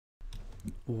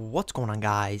What's going on,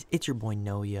 guys? It's your boy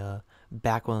Noyuh,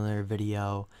 back with another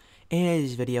video. And in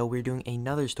this video, we're doing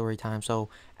another story time. So,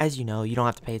 as you know, you don't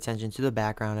have to pay attention to the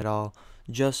background at all,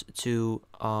 just to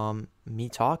me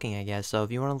talking, I guess. So,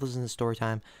 if you want to listen to story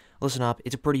time, listen up.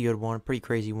 It's a pretty good one, a pretty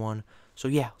crazy one. So,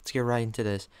 yeah, let's get right into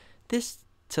this. This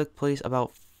took place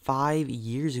about 5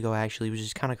 years ago, actually, which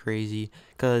is kind of crazy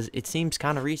because it seems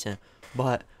kind of recent.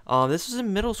 But this was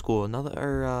in middle school,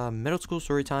 another middle school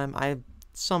story time.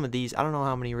 Some of these, I don't know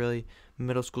how many really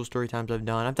middle school story times I've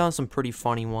done. I've done some pretty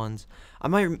funny ones. I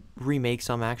might remake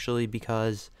some actually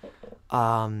because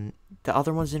the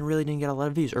other ones didn't get a lot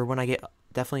of views. Or when I get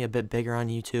definitely a bit bigger on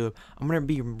YouTube, I'm gonna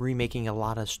be remaking a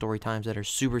lot of story times that are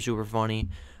super funny,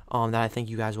 that I think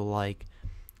you guys will like.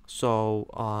 So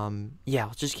yeah,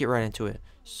 let's just get right into it.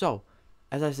 So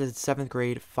as I said, 7th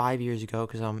grade, 5 years ago,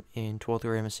 because I'm in 12th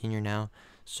grade. I'm a senior now.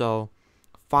 So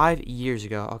 5 years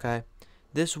ago, okay.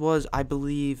 This was, I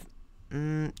believe,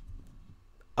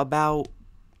 about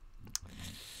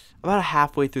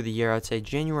halfway through the year. I'd say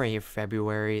January or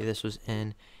February. This was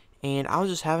in, and I was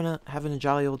just having a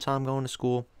jolly old time going to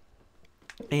school.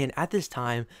 And at this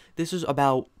time, this was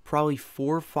about probably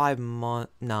 4 or 5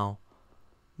 months. No,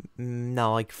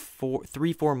 like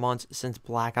 3 or 4 months since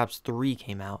Black Ops 3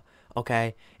 came out.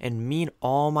 Okay, and me and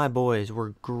all my boys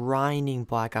were grinding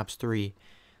Black Ops 3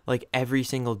 like every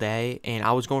single day, and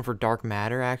I was going for dark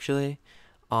matter actually,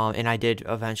 and I did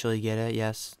eventually get it.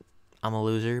 Yes, I'm a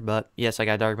loser, but yes, I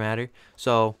got dark matter.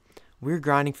 So we were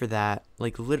grinding for that,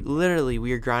 like literally we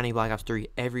were grinding Black Ops 3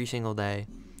 every single day,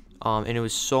 and it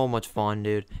was so much fun,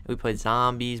 dude. We played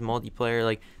zombies multiplayer,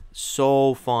 like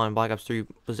so fun. Black Ops 3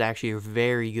 was actually a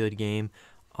very good game,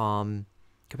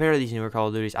 compared to these newer Call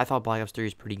of Duties. I thought Black Ops 3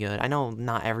 was pretty good. I know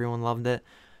not everyone loved it,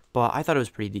 but I thought it was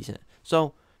pretty decent.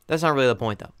 So that's not really the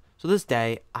point, though. So this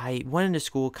day, I went into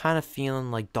school kind of feeling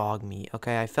like dog meat,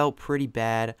 okay? I felt pretty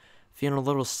bad, feeling a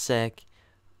little sick,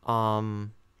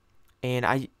 and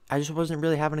I just wasn't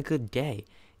really having a good day.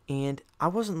 And I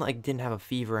wasn't like, didn't have a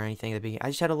fever or anything at the beginning. I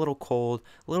just had a little cold,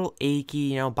 a little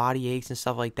achy, body aches and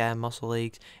stuff like that, muscle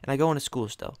aches. And I go into school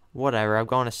still. Whatever, I've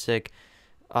gone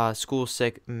to school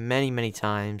sick many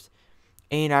times.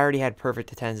 And I already had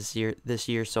perfect attendance this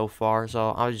year so far,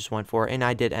 so I just went for it. And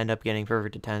I did end up getting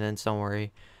perfect attendance, don't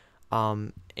worry,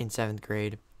 in 7th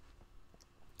grade.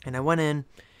 And I went in,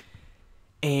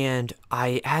 and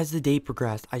as the day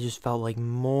progressed, I just felt like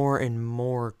more and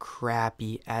more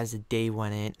crappy as the day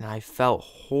went in, and I felt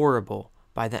horrible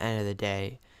by the end of the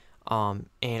day. And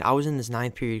I was in this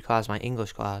ninth period class, my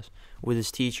English class, with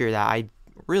this teacher that I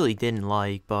really didn't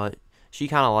like, but she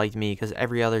kind of liked me because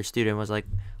every other student was like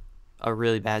a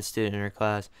really bad student in her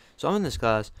class. So I'm in this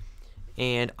class,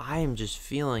 and I am just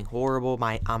feeling horrible.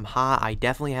 I'm hot. I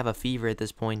definitely have a fever at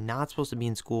this point. Not supposed to be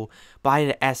in school, but I had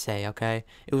an essay. Okay,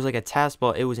 it was like a test,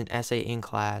 but it was an essay in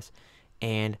class,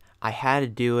 and I had to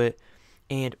do it.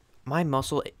 And my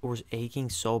muscle was aching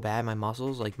so bad. My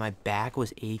muscles, like my back,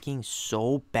 was aching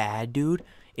so bad, dude.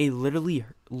 It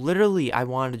literally, I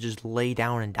wanted to just lay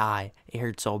down and die. It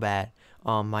hurt so bad.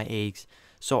 My aches.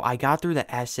 So I got through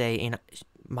the essay, and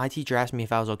my teacher asked me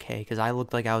if I was okay because I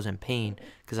looked like I was in pain,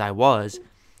 because I was,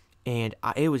 and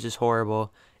it was just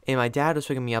horrible. And my dad was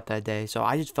picking me up that day, so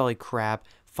I just felt like crap.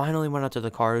 Finally went out to the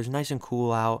car. It was nice and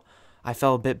cool out. I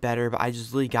felt a bit better, but I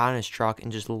just really got in his truck and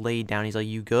just laid down. He's like,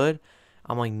 "You good?"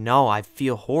 I'm like, "No, I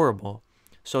feel horrible."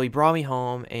 So he brought me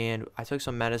home, and I took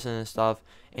some medicine and stuff,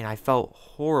 and I felt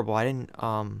horrible. I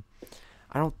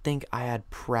don't think I had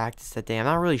practice that day. I'm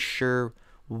not really sure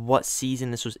what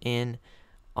season this was in.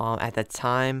 At that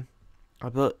time,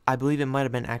 I believe it might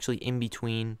have been actually in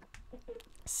between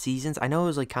seasons. I know it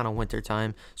was like kind of winter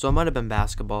time, so it might have been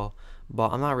basketball,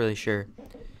 but I'm not really sure.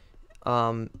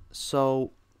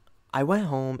 So I went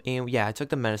home, and yeah, I took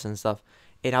the medicine and stuff,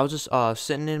 and I was just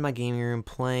sitting in my gaming room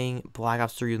playing Black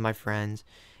Ops 3 with my friends,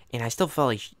 and I still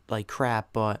felt like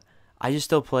crap, but I just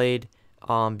still played,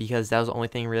 because that was the only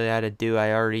thing really I had to do.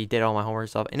 I already did all my homework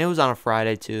stuff, and it was on a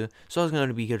Friday too, so I was going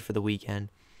to be good for the weekend.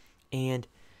 And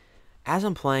as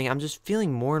I'm playing, I'm just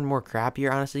feeling more and more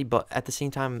crappier, honestly, but at the same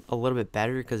time, a little bit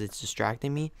better because it's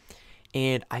distracting me.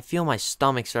 And I feel my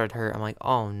stomach started to hurt. I'm like,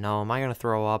 oh no, am I going to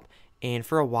throw up? And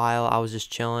for a while, I was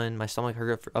just chilling. My stomach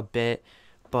hurt for a bit.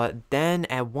 But then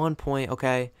at one point,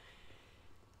 okay,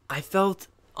 I felt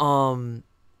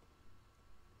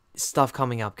stuff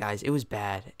coming up, guys. It was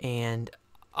bad. And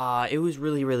it was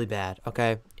really bad,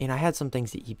 okay? And I had some things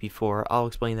to eat before. I'll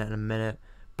explain that in a minute.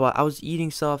 But I was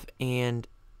eating stuff, and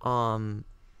then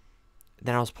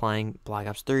I was playing Black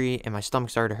Ops 3, and my stomach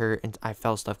started to hurt, and I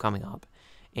felt stuff coming up,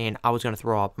 and I was gonna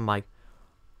throw up. I'm like,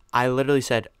 I literally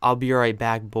said, "I'll be right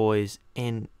back, boys,"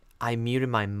 and I muted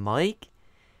my mic,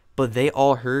 but they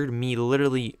all heard me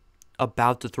literally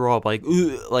about to throw up, like,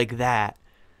 "Ugh," like that.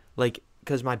 Like,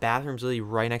 because my bathroom's literally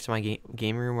right next to my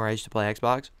game room where I used to play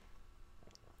Xbox.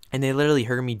 And they literally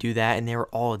heard me do that, and they were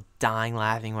all dying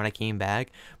laughing when I came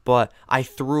back. But I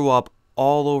threw up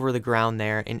all over the ground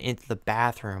there and into the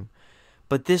bathroom.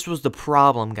 But this was the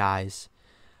problem, guys.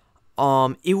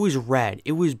 It was red.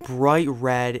 It was bright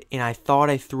red, and I thought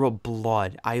I threw up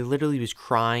blood. I literally was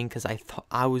crying because I thought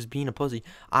I was being a pussy.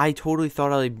 I totally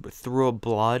thought I threw up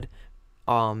blood,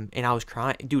 and I was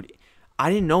crying. Dude,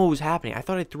 I didn't know what was happening. I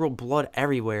thought I threw up blood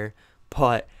everywhere,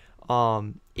 but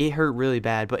it hurt really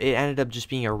bad. But it ended up just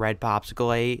being a red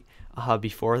popsicle I ate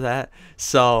before that.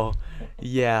 So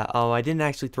yeah, I didn't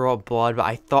actually throw up blood, but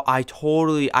I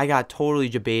got totally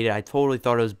debated. I totally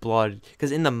thought it was blood,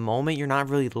 because in the moment you're not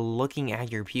really looking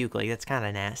at your puke, like that's kind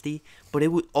of nasty, but it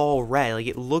was all red, like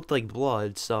it looked like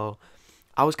blood. So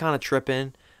I was kind of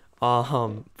tripping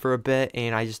for a bit,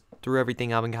 and I just threw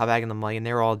everything up and got back in the mic, and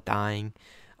they were all dying,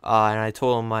 and I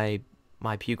told them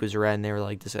my puke was red, and they were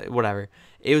like, this, whatever.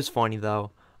 It was funny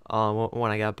though, when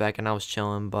I got back and I was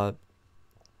chilling, but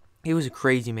it was a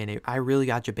crazy, man. I really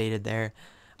got debated there.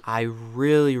 I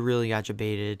really got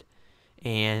debated,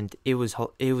 and it was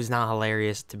not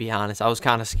hilarious, to be honest. I was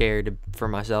kind of scared for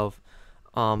myself,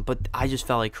 but I just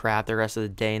felt like crap the rest of the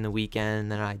day and the weekend,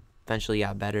 and then I eventually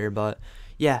got better. But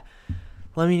yeah,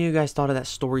 let me know what you guys thought of that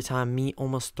story time. Me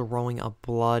almost throwing up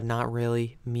blood, not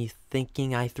really. Me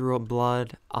thinking I threw up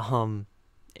blood,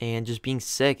 and just being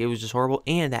sick. It was just horrible.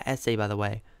 And that essay, by the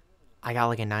way, I got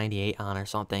like a 98 on or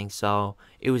something, so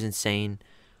it was insane.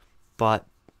 But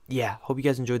yeah, hope you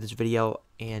guys enjoyed this video,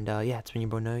 and yeah, it's been your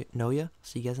boy Noyuh.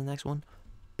 See you guys in the next one.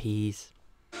 Peace.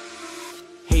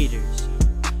 Haters,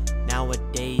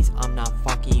 nowadays I'm not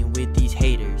fucking with these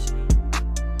haters.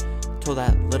 Told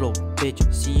that little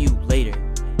bitch, see you later.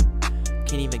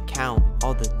 Can't even count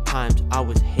all the times I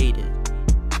was hated.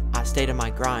 I stayed on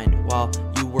my grind while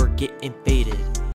you were getting faded.